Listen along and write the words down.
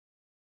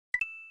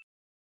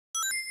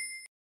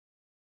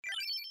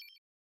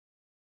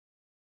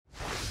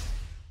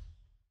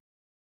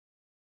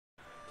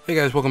Hey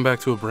guys, welcome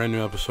back to a brand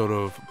new episode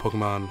of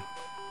Pokemon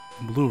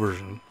Blue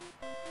version.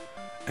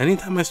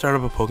 Anytime I start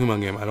up a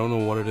Pokemon game, I don't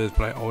know what it is,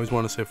 but I always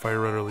want to say Fire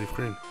Red or Leaf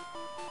Green.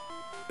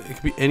 It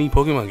could be any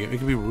Pokemon game. It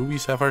could be Ruby,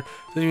 Sapphire. It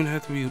doesn't even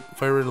have to be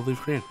Fire Red or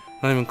Leaf Green.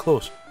 Not even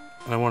close.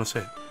 And I want to say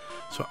it.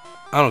 So,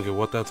 I don't get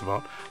what that's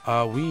about.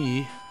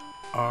 We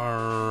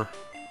are...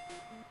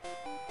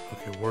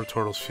 Okay,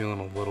 Wartortle's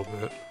feeling a little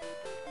bit.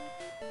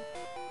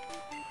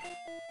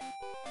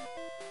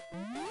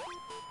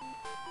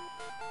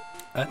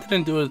 That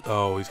didn't do it.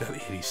 Oh, he's got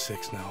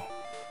 86 now.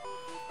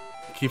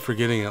 I keep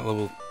forgetting at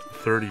level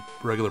 30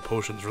 regular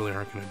potions really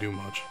aren't going to do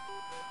much.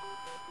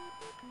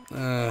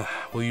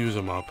 We'll use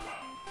them up.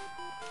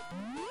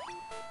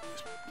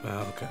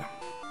 Okay.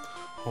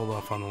 Hold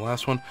off on the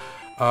last one.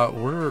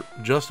 We're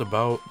just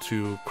about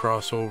to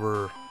cross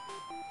over.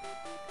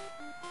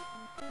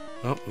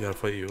 Oh, we gotta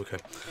fight you. Okay.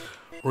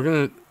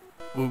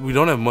 We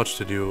don't have much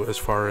to do as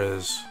far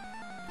as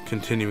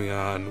continuing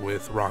on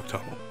with Rock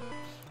Tunnel.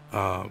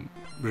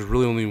 There's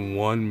really only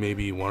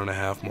maybe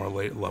 1.5 more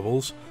late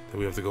levels that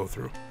we have to go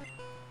through.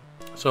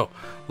 So,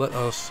 let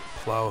us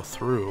plow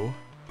through.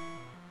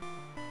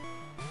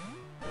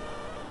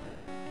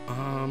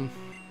 Yeah,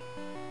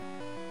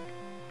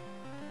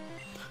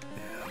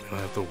 we don't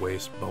have to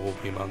waste Bubble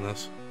Beam on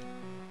this.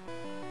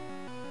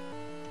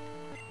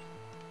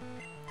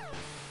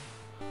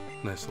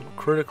 Nice little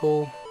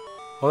critical.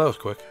 Oh, that was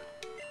quick.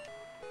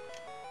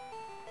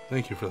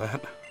 Thank you for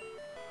that.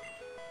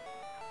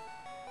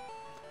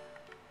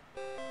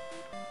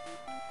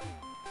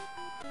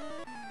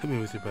 Hit me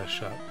with your best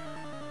shot.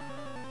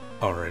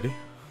 Alrighty.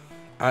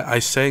 I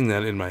sang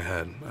that in my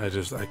head.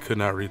 I could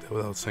not read that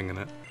without singing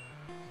it.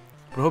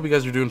 But I hope you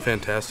guys are doing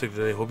fantastic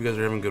today. Hope you guys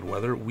are having good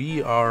weather.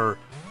 We are...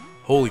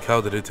 Holy cow,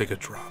 they did take a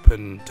drop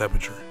in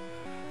temperature.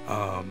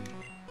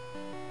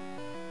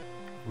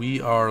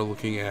 We are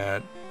looking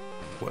at...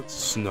 What,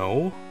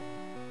 snow?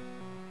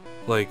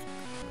 Like,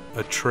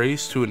 a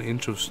trace to an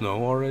inch of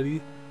snow already?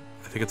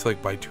 I think it's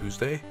like by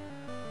Tuesday.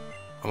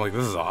 I'm like,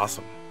 this is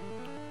awesome.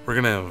 We're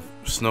gonna have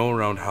snow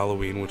around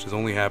Halloween, which has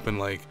only happened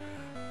like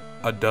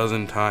a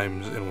dozen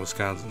times in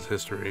Wisconsin's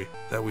history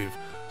that we've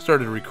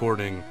started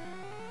recording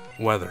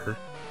weather.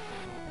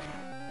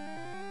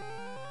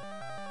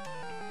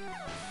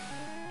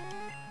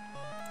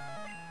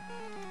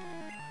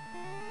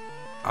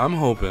 I'm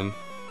hoping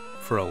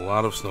for a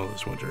lot of snow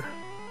this winter.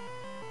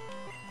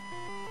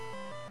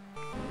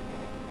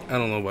 I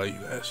don't know about you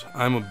guys.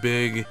 I'm a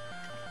big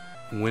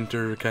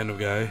winter kind of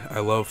guy. I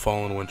love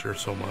fall and winter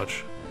so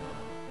much.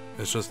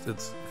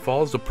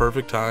 Fall's the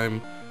perfect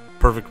time,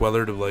 perfect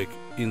weather to like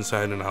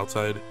inside and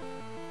outside.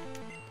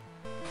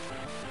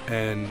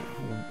 And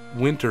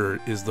winter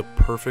is the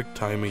perfect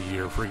time of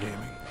year for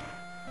gaming.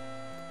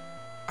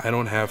 I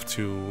don't have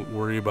to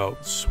worry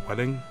about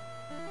sweating.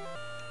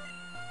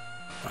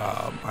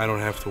 I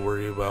don't have to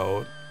worry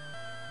about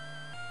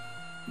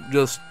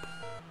just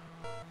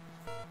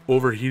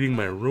overheating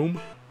my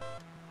room.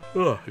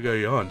 Ugh, I got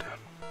yawned.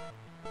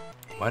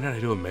 Why did I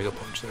do a Mega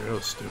Punch there? That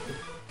was stupid.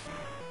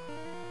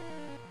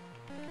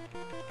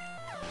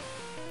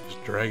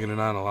 Dragging it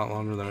on a lot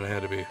longer than it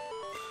had to be.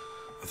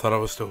 I thought I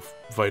was still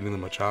fighting the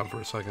Machamp for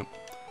a second.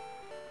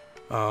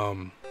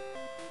 But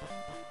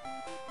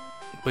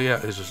yeah,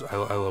 it's just, I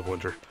love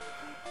winter.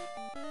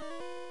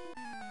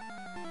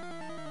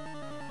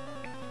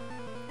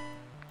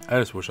 I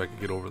just wish I could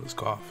get over this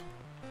cough.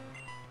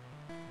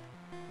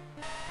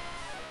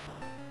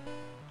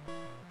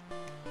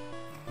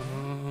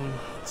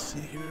 Let's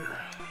see here.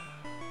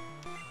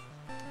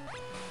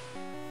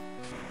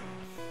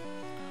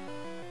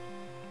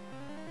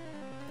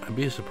 I'd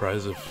be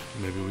surprised if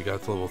maybe we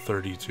got to level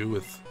 32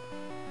 with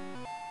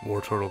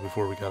Wartortle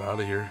before we got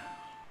out of here.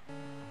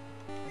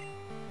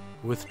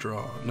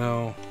 Withdraw.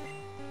 No.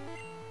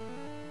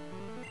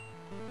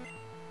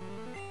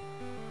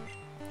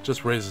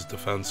 Just raises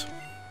defense.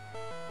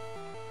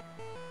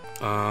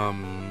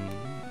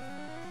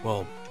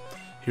 Well,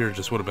 here it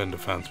just would have been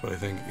defense, but I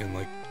think in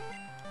like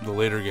the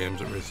later games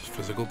it raises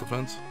physical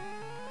defense.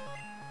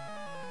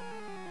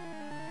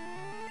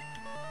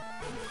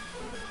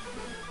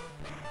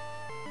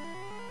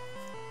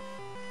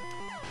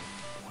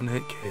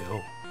 One-hit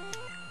KO.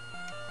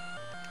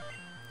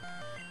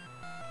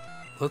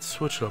 Let's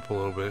switch it up a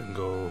little bit and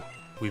go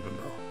Weeping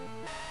Bell.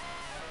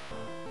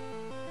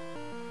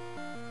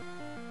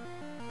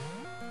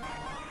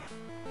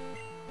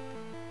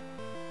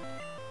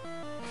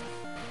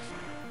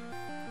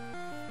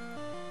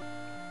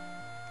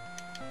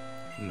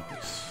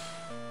 Nice.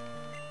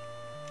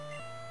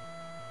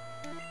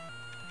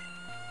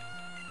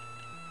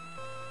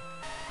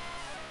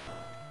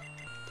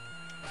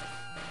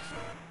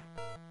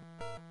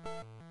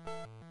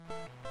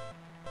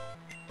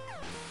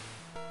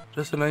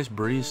 Just a nice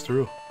breeze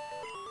through.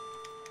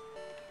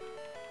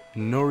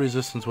 No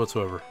resistance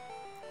whatsoever.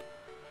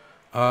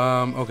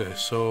 Okay,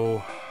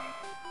 so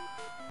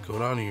go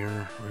down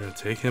here. We're gonna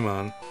take him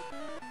on.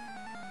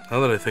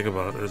 Now that I think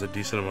about it, there's a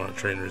decent amount of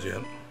trainers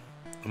yet.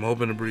 I'm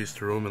hoping to breeze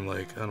through them in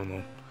like, I don't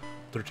know,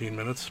 13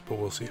 minutes, but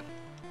we'll see.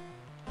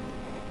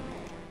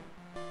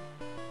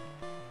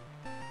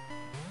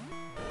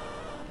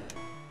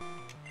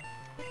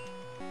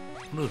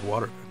 What does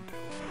water gun do?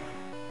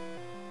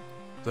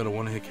 Is that a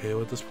one-hit KO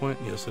at this point?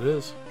 Yes, it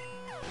is.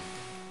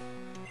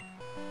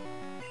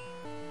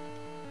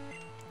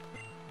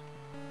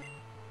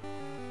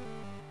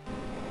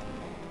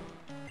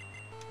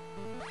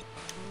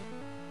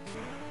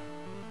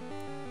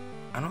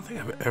 I don't think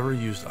I've ever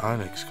used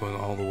Onyx going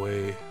all the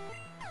way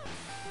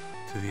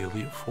to the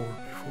Elite Four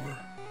before.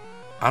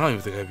 I don't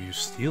even think I've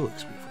used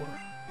Steelix before.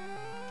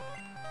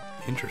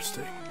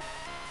 Interesting.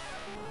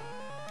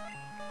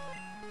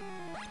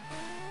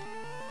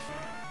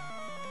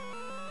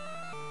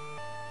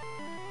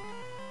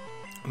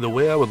 The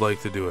way I would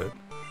like to do it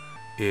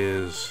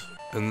is,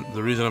 and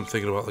the reason I'm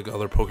thinking about like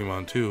other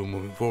Pokemon too,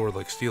 moving forward,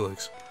 like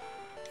Steelix,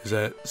 is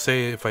that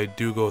say if I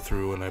do go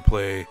through and I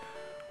play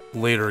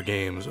later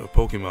games of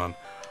Pokemon,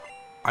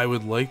 I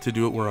would like to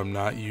do it where I'm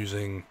not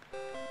using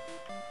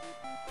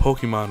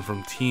Pokemon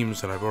from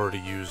teams that I've already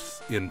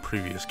used in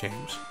previous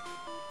games.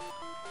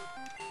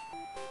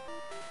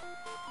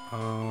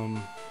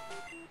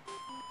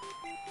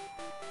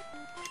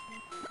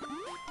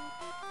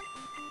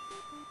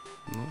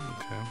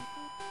 Okay.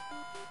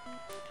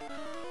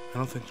 I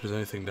don't think there's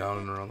anything down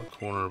and around the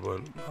corner, but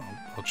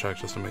I'll check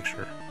just to make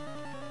sure.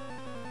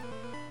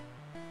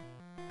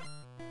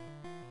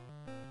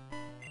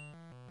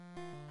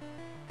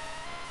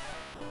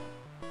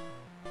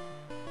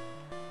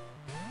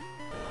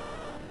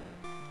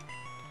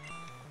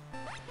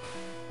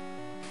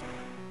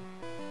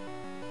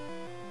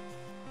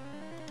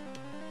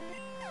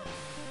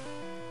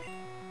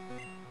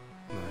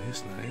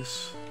 Nice,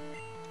 nice.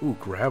 Ooh,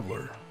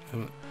 Graveler.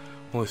 I've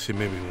only seen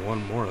maybe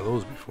one more of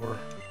those before.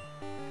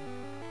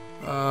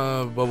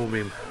 Bubble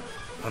Beam.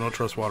 I don't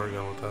trust Water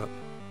Gun with that.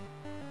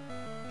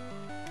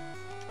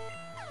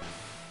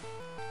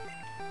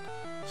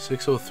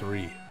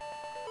 603.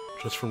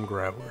 Just from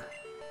Graveler.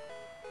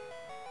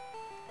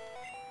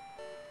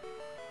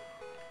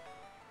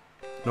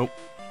 Nope.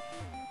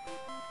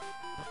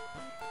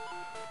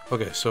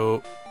 Okay,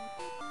 so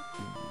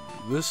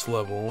this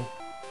level,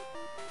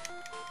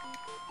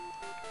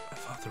 I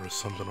thought there was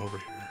something over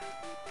here.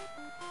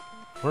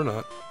 Or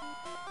not.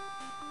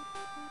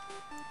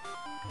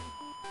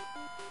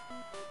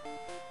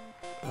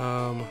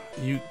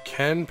 You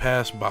can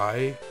pass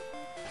by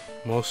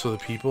most of the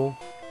people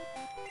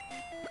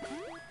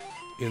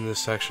in this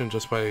section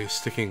just by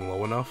sticking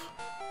low enough.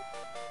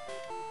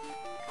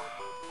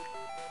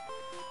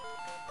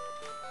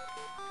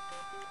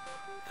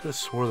 I could have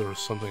swore there was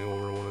something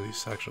over one of these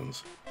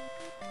sections.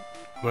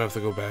 I'm gonna have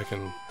to go back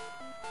and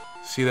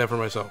see that for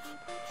myself.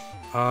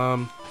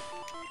 No,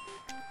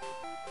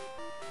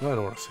 I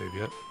don't want to save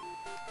yet.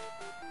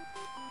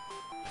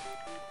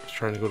 I was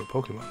trying to go to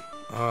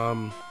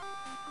Pokemon.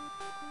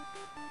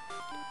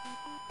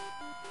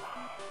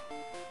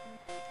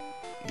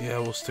 Yeah,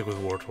 we'll stick with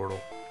Wartortle.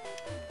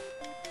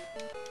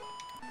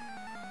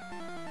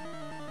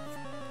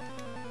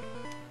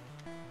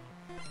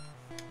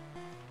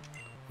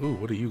 Ooh,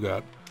 what do you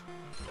got?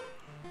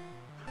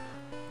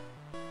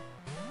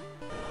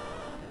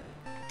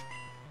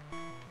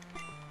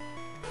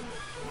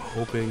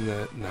 Hoping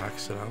that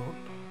knocks it out.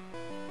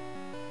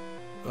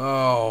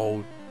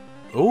 Oh.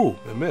 Oh,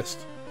 it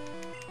missed.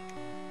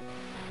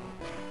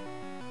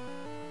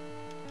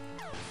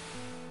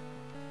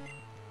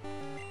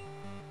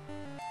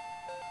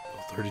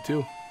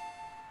 32.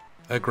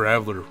 That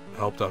Graveler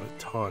helped out a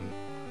ton.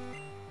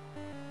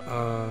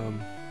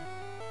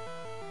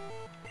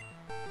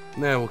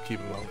 Nah, we'll keep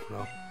him out for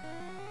now.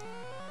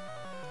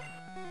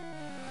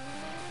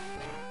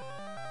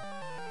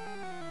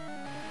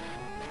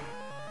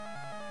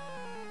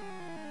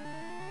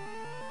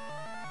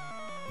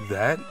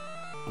 That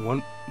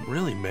one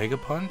really Mega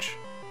Punch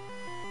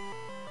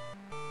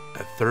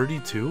at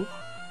 32?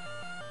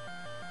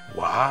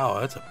 Wow,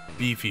 that's a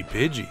beefy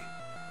Pidgey.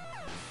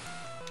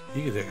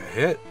 He can take a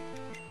hit.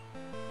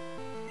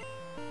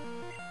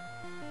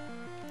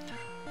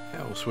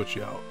 Yeah, we'll switch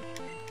you out.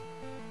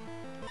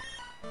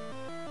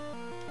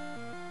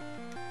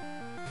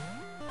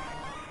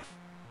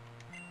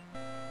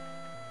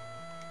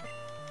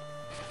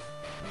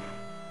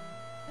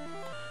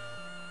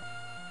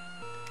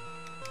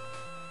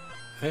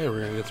 Hey,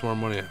 we're gonna get some more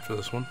money after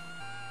this one.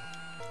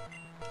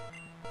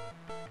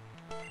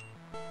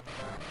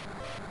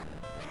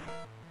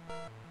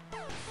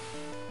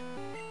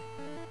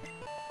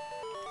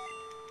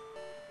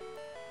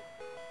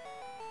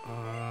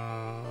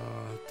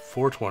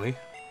 $420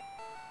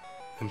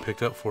 and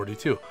picked up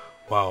 42.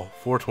 Wow,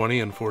 420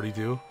 and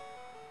 42.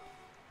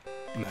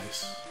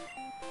 Nice.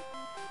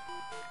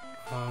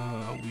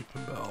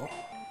 Weeping Bell.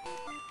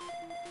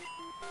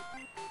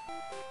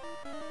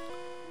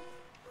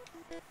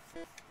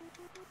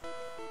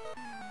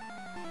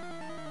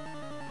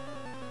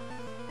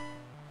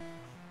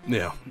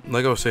 Yeah,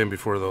 like I was saying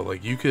before though,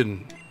 like you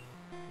can,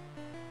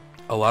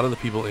 a lot of the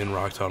people in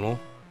Rock Tunnel,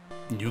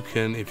 you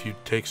can, if you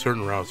take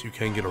certain routes, you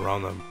can get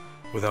around them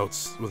without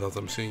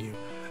them seeing you.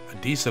 A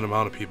decent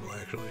amount of people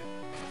actually.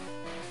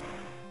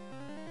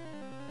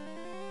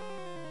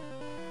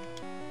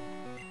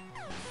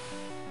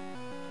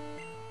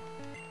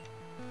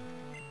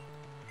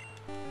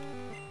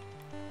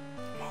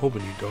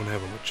 hoping you don't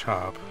have him with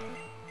chop.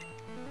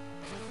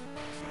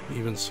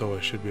 Even so, I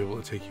should be able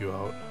to take you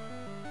out.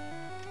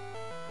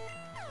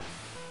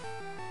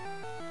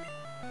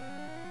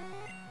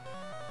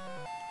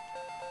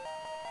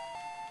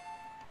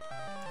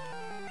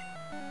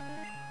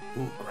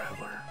 Ooh,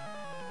 Graveler.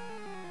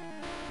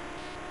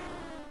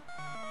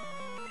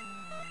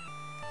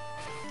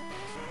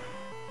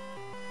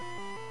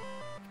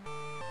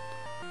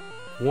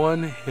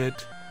 One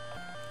hit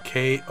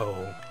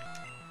KO.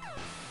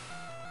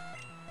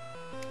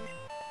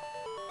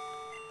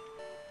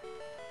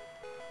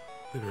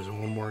 I think there's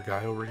one more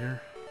guy over here.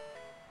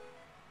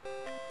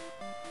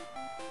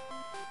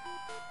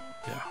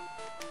 Yeah.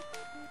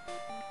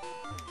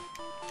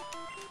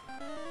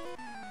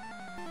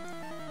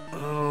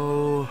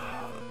 Oh,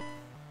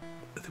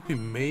 I think we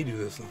may do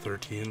this in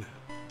 13.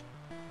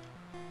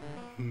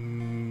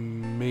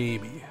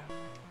 Maybe.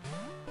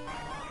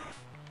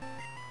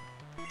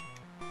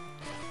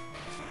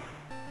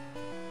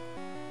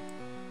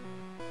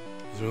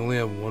 Because we only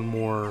have one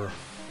more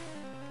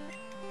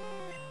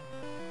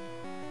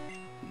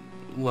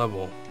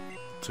level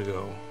to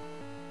go.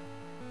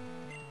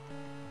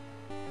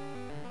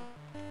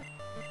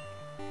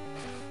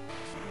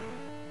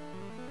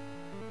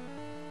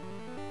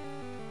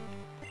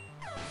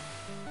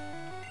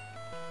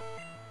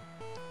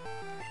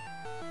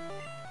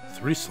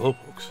 Three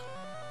slowpokes.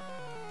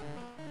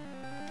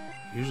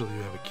 Usually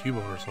you have a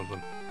Cubone or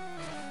something.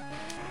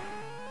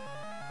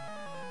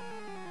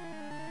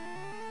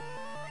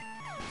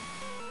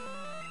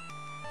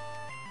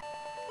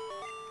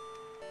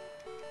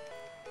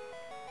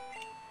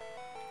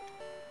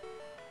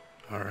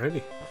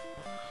 Alrighty.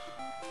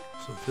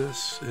 So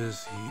this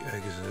is the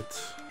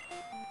exit.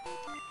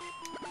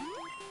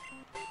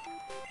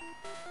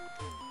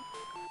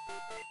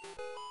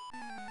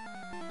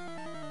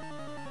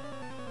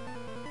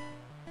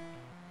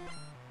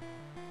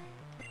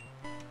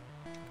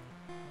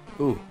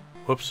 Ooh,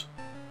 whoops.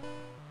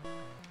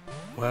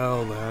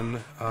 Well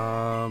then,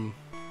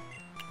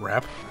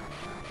 wrap.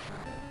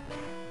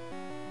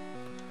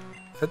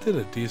 That did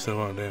a decent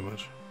amount of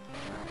damage.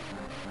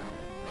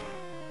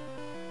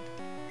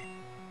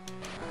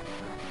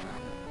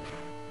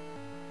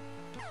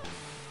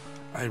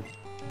 I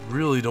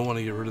really don't want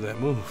to get rid of that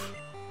move.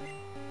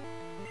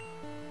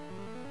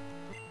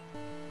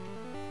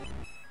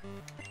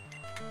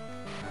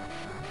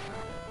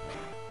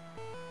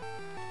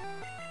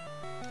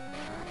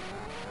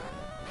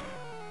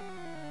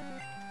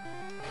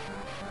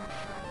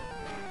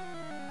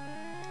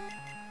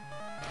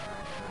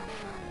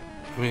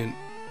 I mean,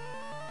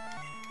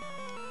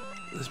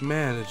 this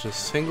man is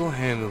just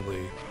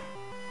single-handedly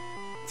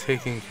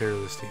taking care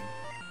of this team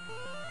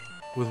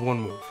with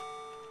one move.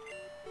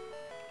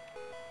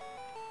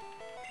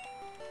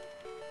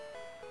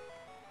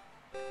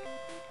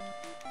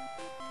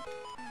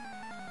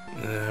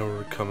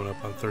 We're coming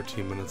up on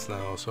 13 minutes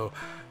now, so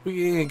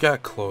we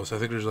got close. I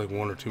think there's like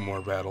one or two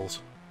more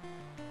battles.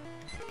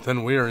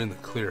 Then we are in the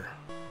clear.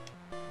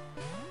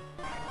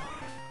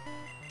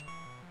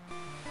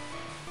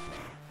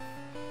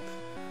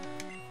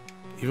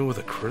 Even with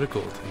a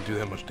critical, it didn't do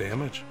that much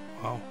damage.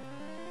 Wow.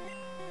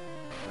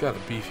 Got a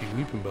beefy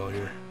Weeping Bell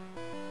here.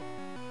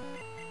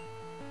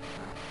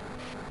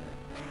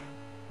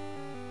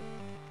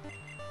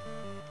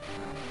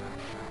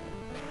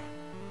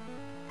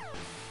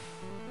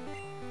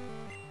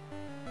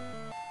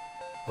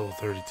 Level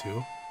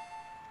 32.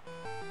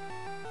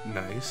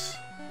 Nice.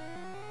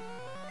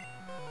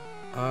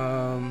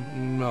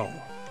 No.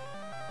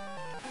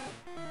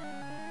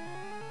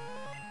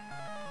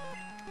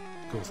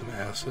 Go with an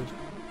acid.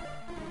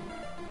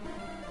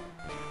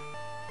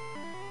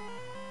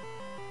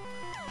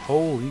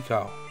 Holy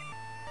cow.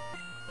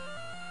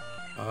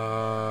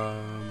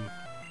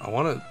 I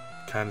want to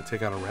kind of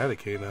take on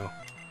Eradicate now.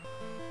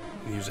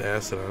 Use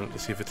acid on it to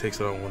see if it takes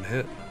it on one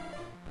hit.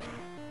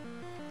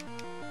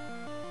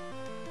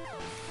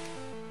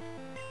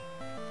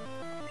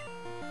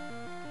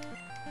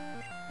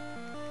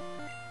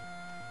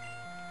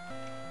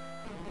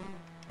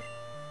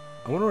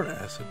 I wonder what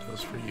acid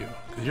does for you,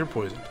 because you're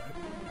poison type.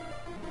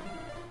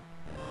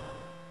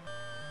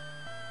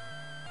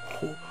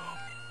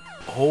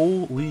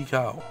 Holy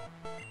cow.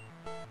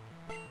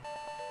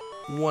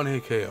 One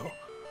hit KO.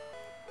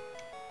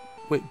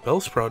 Wait,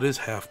 Bellsprout is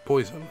half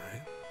poison,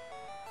 right?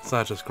 It's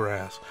not just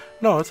grass.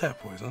 No, it's half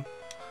poison.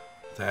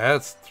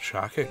 That's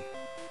shocking.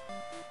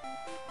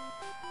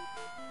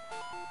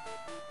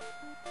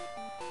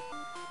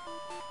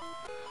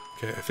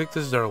 Okay, I think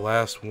this is our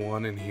last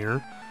one in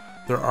here.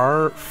 There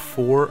are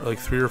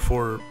three or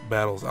four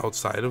battles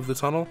outside of the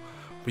tunnel,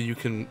 but you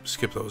can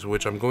skip those,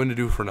 which I'm going to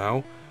do for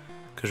now,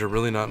 because they're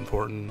really not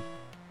important.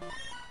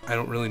 I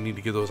don't really need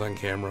to get those on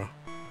camera,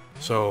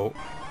 so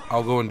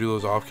I'll go and do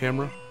those off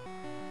camera,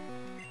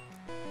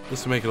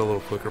 just to make it a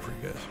little quicker for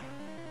you guys.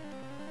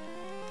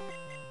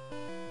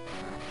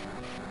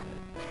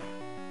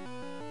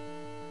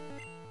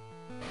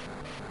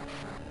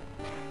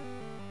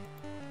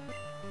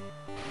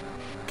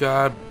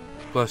 God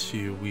bless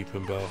you,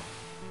 Weeping Bell.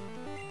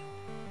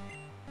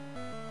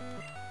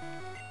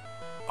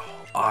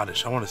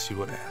 Oddish. I want to see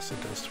what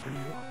acid does for you.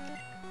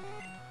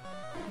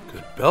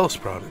 Because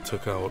Bellsprout it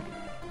took out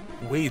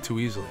way too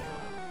easily.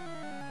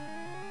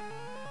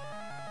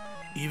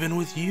 Even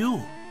with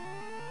you.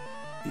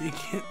 It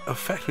can't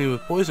affect me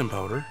with poison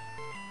powder.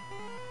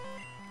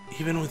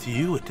 Even with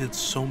you, it did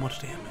so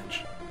much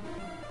damage.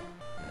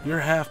 You're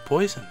half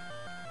poison.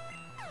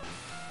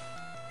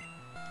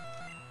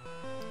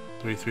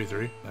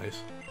 3-3-3.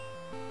 Nice.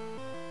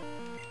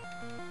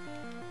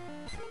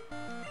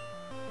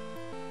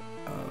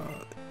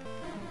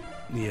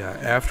 Yeah,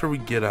 after we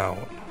get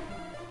out,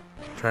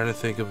 I'm trying to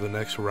think of the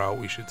next route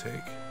we should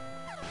take.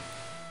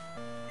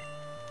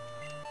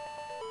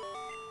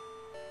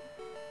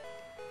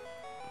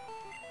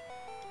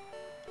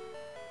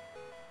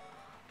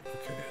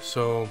 Okay,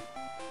 so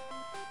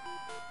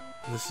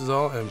this is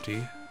all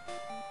empty.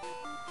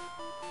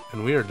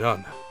 And we are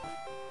done.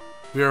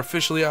 We are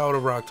officially out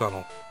of Rock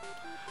Tunnel.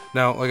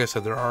 Now, like I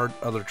said, there are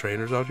other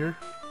trainers out here.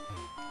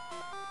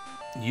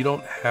 You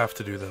don't have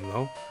to do them,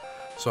 though.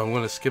 So I'm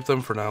going to skip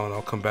them for now, and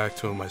I'll come back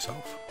to them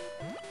myself.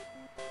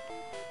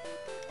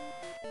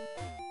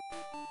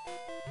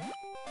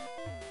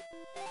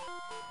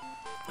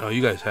 Oh,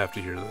 you guys have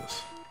to hear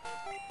this.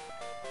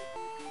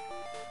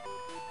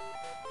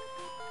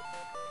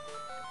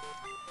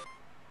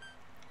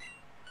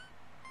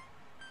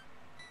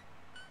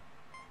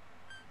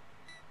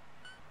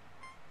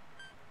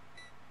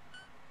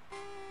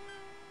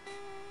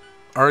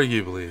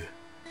 Arguably,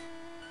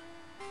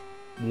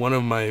 one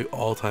of my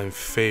all-time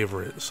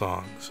favorite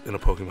songs in a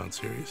Pokemon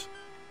series.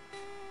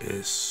 It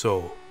is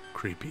so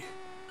creepy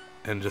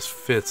and just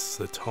fits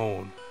the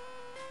tone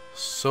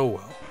so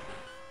well.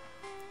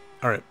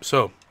 Alright,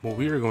 so what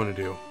we are going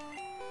to do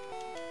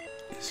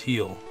is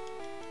heal.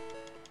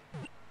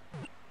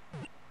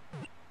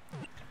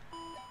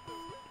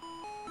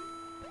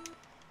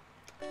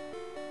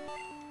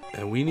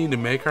 And we need to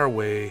make our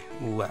way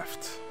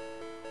left.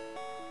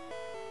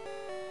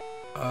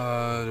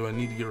 Do I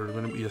need to get rid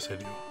of it? Yes, I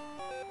do.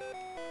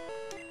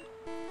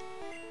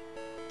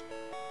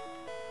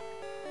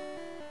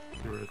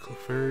 Get rid of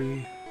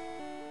Clefairy.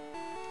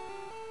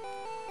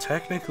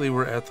 Technically,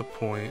 we're at the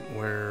point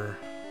where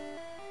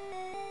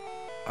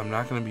I'm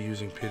not going to be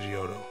using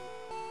Pidgeotto.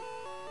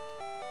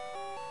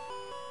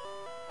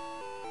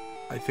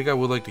 I think I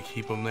would like to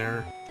keep him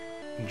there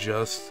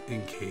just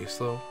in case,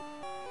 though.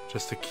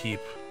 Just to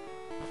keep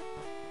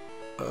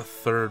a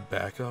third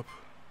backup.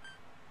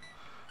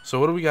 So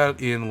what do we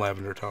got in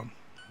Lavender Town?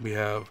 We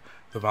have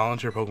the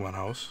Volunteer Pokemon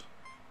House.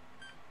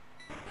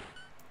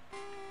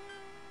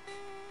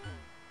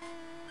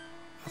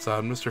 That's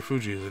odd. Mr.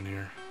 Fuji is in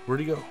here.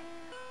 Where'd he go?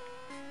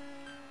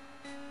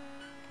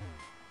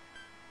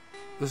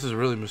 This is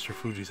really Mr.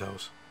 Fuji's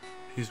house.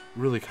 He's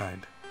really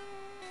kind.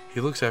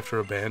 He looks after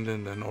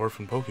abandoned and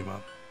orphaned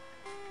Pokemon.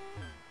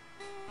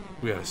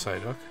 We got a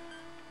Psyduck.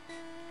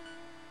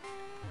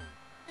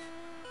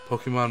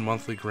 Pokemon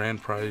Monthly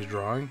Grand Prize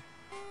Drawing.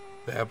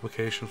 The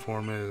application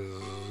form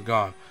is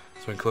gone.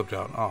 It's been clipped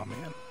out. Oh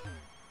man.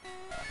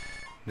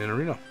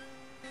 Ninarino.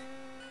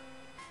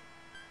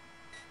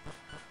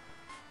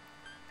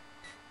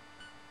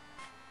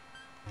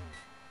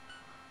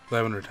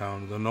 Lavender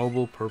Town, the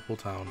noble purple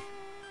town.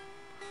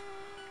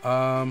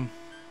 What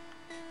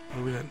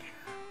do we got in here?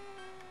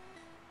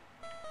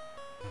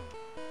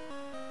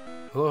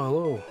 Hello,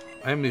 hello.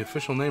 I am the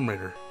official name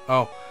raider.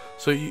 Oh,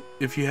 so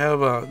if you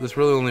have this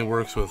really only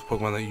works with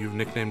Pokemon that you've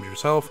nicknamed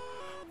yourself,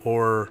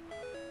 or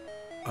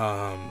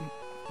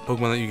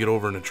Pokemon that you get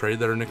over in a trade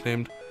that are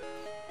nicknamed.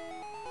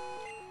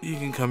 You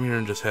can come here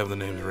and just have the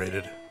names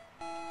rated.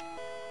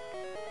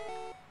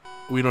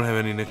 We don't have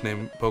any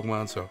nickname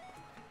Pokemon, so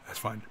that's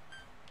fine.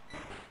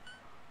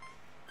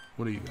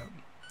 What do you got?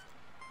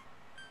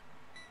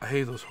 I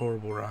hate those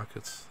horrible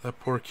rockets. That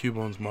poor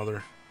Cubone's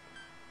mother.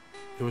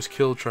 It was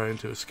killed trying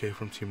to escape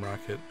from Team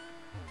Rocket.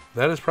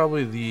 That is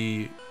probably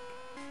the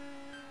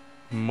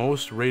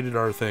most rated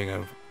R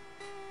thing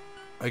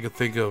I could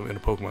think of in a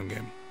Pokemon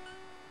game.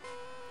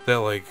 That,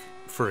 like,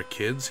 for a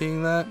kid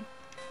seeing that?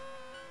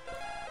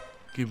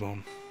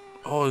 Cubone.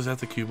 Oh, is that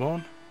the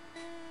Cubone?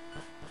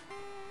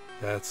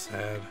 That's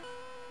sad.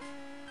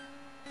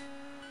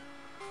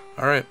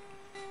 Alright.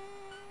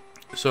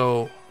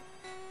 So,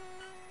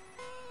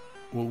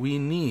 what we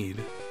need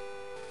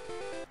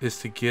is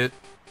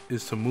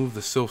to move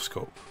the Silph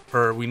Scope.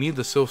 Or, we need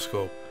the Silph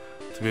Scope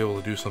to be able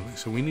to do something.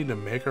 So we need to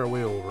make our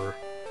way over.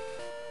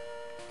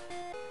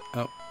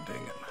 Oh, dang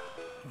it.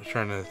 I was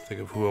trying to think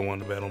of who I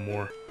wanted to battle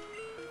more.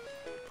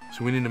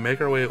 So we need to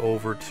make our way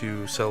over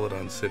to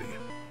Celadon City.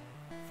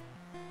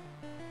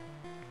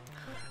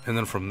 And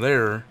then from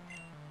there,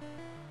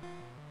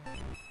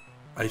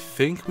 I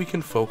think we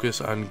can focus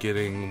on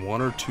getting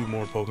 1 or 2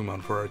 more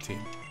Pokemon for our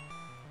team.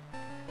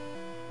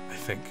 I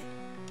think.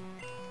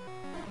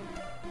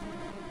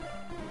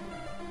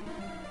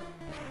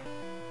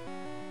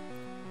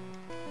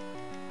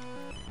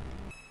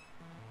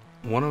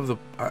 One of the...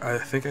 I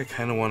think I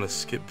kind of want to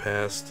skip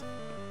past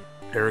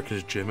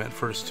Erica's gym at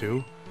first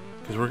too,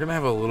 because we're going to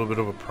have a little bit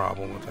of a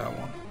problem with that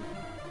one.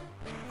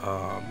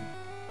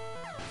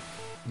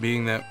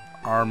 Being that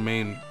our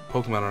main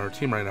Pokemon on our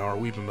team right now are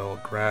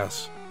Weepinbell,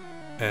 Grass,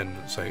 and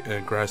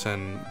Grass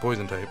and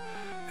Poison type,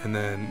 and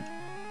then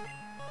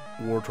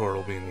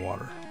Wartortle being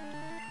Water,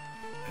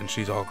 and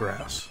she's all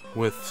Grass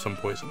with some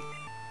Poison.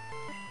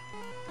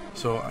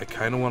 So I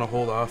kind of want to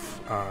hold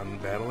off on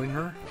battling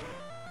her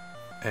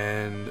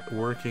and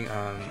working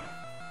on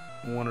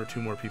 1 or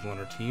 2 more people on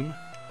her team,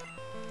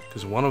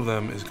 because one of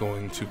them is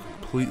going to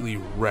completely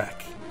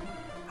wreck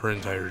her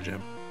entire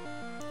gym.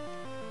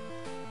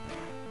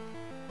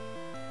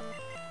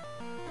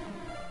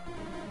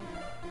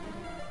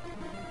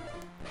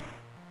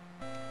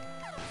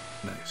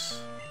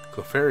 Nice.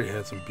 Clefairy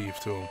had some beef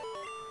to him.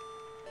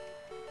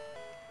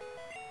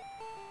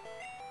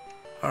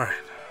 Alright,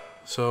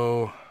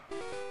 so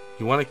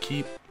you want to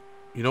keep,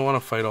 you don't want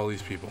to fight all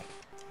these people.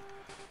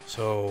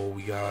 So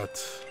we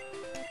got,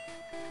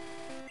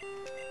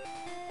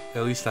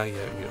 at least not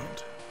yet, we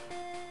don't.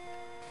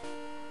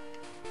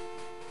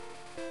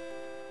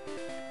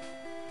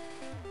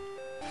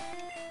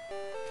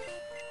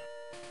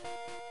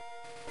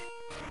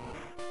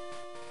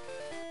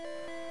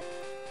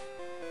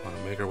 Want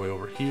to make our way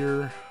over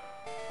here.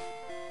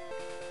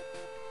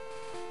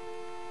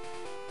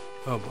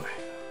 Oh boy.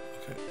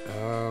 Okay.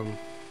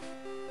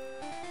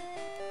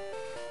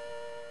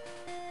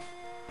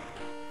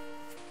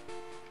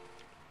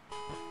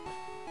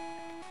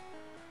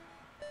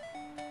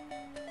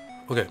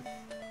 Okay.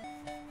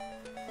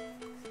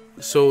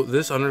 So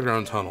this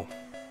underground tunnel,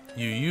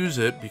 you use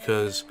it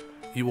because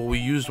we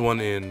used one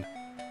in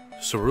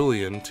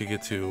Cerulean to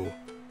get to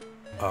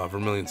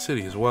Vermilion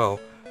City as well.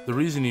 The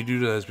reason you do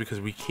that is because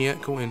we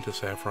can't go into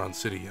Saffron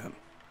City yet.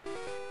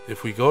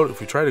 If we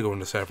try to go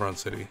into Saffron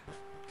City,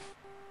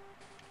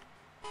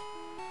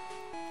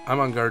 I'm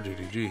on guard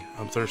duty. Gee,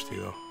 I'm thirsty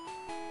though.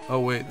 Oh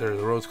wait, the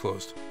road's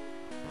closed.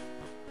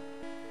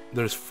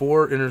 There's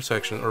 4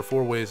 intersections or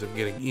 4 ways of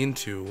getting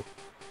into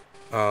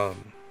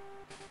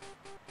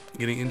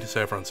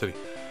Saffron City.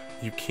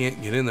 You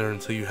can't get in there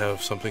until you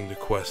have something to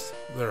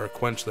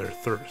quench their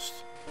thirst.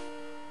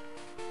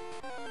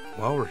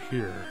 While we're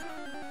here,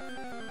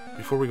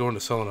 before we go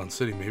into Celadon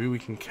City, maybe we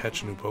can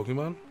catch a new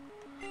Pokemon?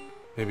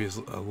 Maybe it's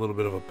a little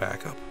bit of a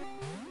backup.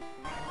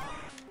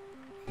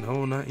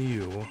 No, not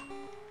you.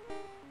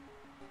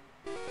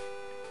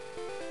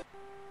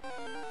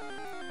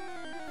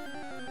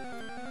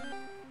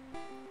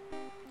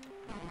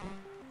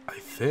 I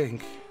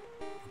think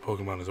the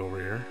Pokemon is over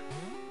here.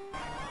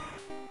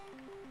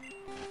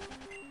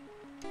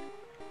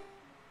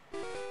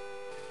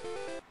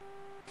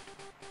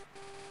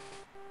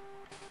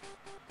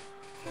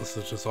 This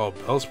is just all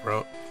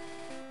Bellsprout.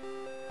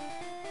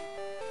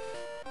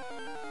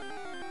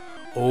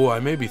 Oh, I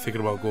may be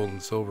thinking about Gold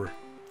and Silver.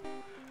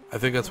 I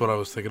think that's what I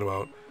was thinking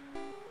about.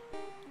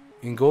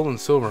 In Gold and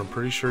Silver, I'm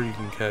pretty sure you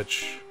can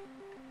catch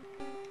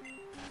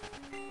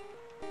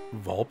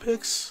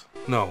Vulpix?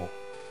 No.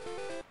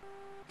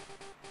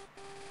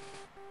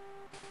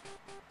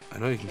 I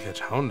know you can catch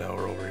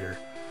Houndour over here.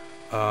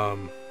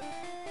 But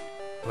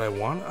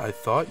I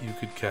thought you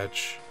could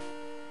catch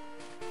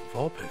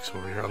Vulpix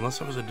over here,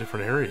 unless it was a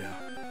different area.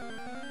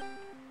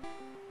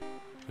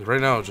 Because right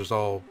now it's just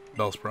all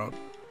Bellsprout.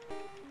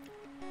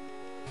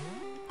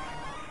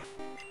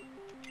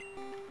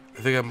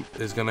 I think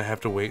is going to have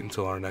to wait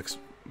until our next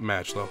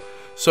match, though.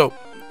 So,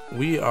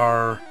 we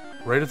are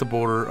right at the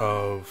border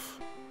of...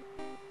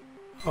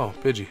 Oh,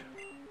 Pidgey.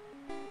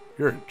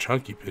 You're a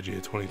chunky Pidgey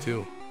at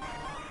 22.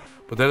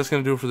 But that is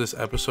going to do it for this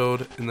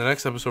episode. In the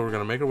next episode, we're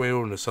going to make our way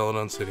over to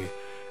Celadon City,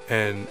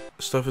 and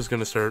stuff is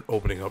going to start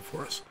opening up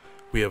for us.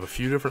 We have a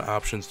few different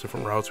options,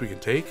 different routes we can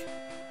take,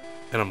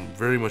 and I'm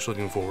very much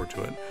looking forward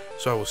to it.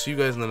 So I will see you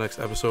guys in the next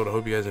episode. I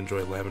hope you guys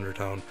enjoyed Lavender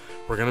Town.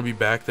 We're going to be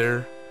back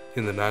there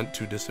in the not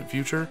too distant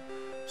future,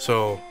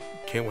 so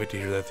can't wait to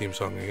hear that theme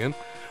song again.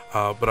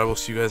 But I will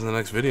see you guys in the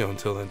next video.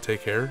 Until then,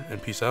 take care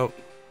and peace out.